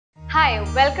Hi,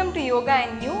 welcome to Yoga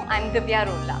and You. I'm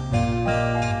Virabhadrasana.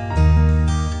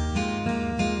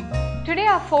 Today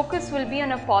our focus will be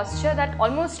on a posture that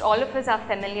almost all of us are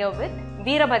familiar with,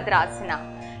 Virabhadrasana.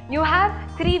 You have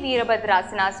 3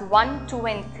 Virabhadrasanas, 1, 2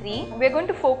 and 3. We are going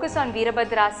to focus on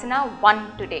Virabhadrasana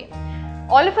 1 today.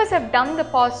 All of us have done the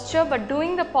posture, but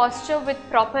doing the posture with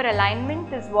proper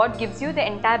alignment is what gives you the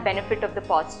entire benefit of the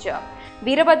posture.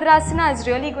 Virabhadrasana is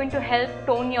really going to help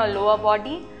tone your lower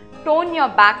body, tone your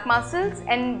back muscles,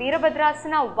 and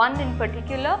Virabhadrasana 1 in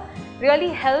particular really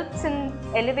helps in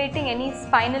elevating any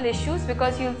spinal issues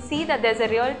because you'll see that there's a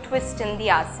real twist in the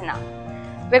asana.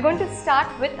 We're going to start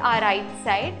with our right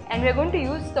side and we're going to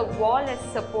use the wall as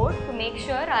support to make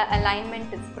sure our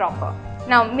alignment is proper.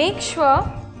 Now make sure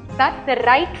that the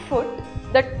right foot,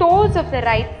 the toes of the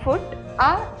right foot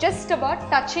are just about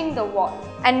touching the wall,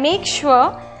 and make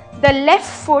sure the left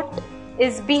foot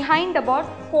is behind about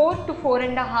 4 to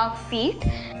 4.5 feet,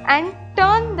 and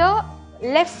turn the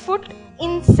left foot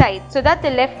inside so that the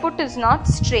left foot is not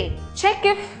straight. Check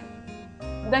if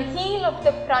the heel of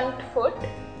the front foot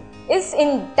is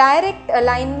in direct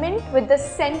alignment with the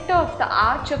center of the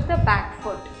arch of the back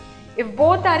foot. If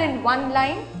both are in one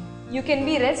line, you can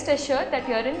be rest assured that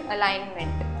you are in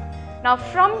alignment. Now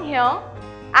from here,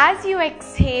 as you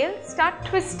exhale, start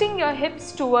twisting your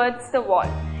hips towards the wall.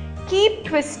 Keep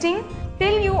twisting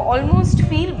till you almost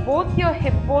feel both your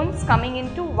hip bones coming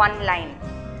into one line.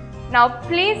 Now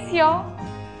place your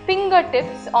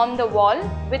fingertips on the wall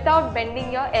without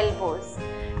bending your elbows,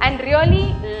 and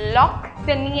really lock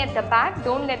the knee at the back.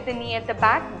 Don't let the knee at the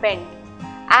back bend.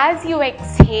 As you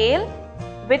exhale,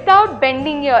 without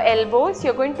bending your elbows,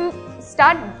 you're going to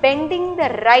start bending the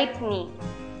right knee.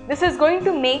 This is going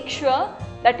to make sure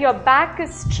that your back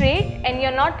is straight and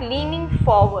you're not leaning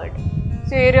forward.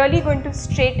 So you're really going to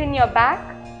straighten your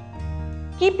back.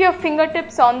 Keep your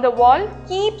fingertips on the wall.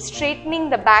 Keep straightening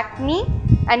the back knee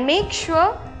and make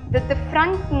sure that the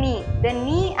front knee, the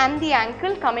knee and the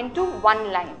ankle come into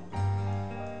one line.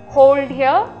 Hold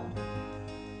here.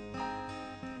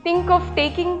 Think of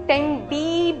taking 10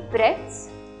 deep breaths.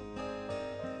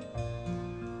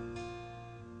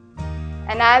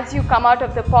 And as you come out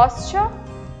of the posture,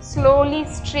 slowly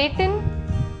straighten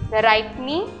the right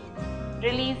knee.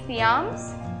 Release the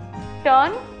arms,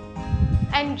 turn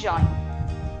and join.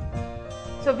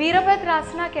 So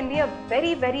Virabhadrasana can be a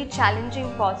very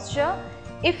challenging posture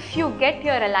if you get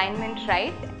your alignment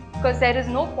right, because there is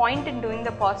no point in doing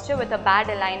the posture with a bad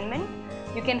alignment.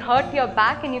 You can hurt your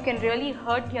back and you can really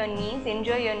hurt your knees,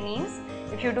 injure your knees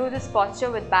if you do this posture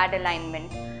with bad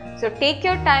alignment. So take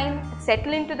your time,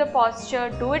 settle into the posture,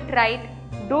 do it right,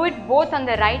 do it both on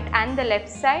the right and the left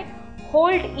side.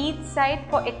 Hold each side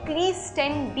for at least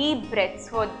 10 deep breaths,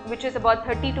 which is about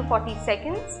 30 to 40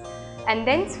 seconds, and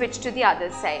then switch to the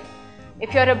other side.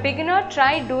 If you're a beginner,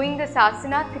 try doing this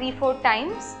asana 3-4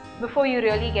 times before you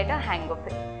really get a hang of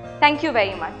it. Thank you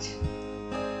very much.